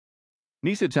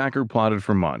Nice attacker plotted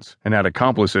for months and had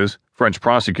accomplices, French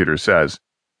prosecutor says.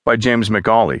 By James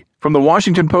McAuley, from the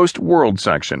Washington Post World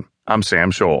section. I'm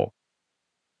Sam Scholl.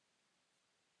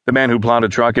 The man who plowed a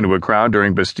truck into a crowd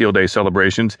during Bastille Day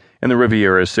celebrations in the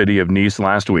Riviera city of Nice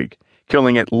last week,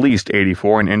 killing at least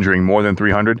 84 and injuring more than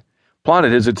 300,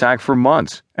 plotted his attack for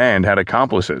months and had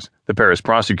accomplices, the Paris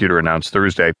prosecutor announced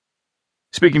Thursday.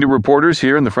 Speaking to reporters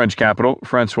here in the French capital,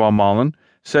 Francois Mollin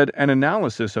said an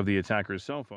analysis of the attacker's cell phone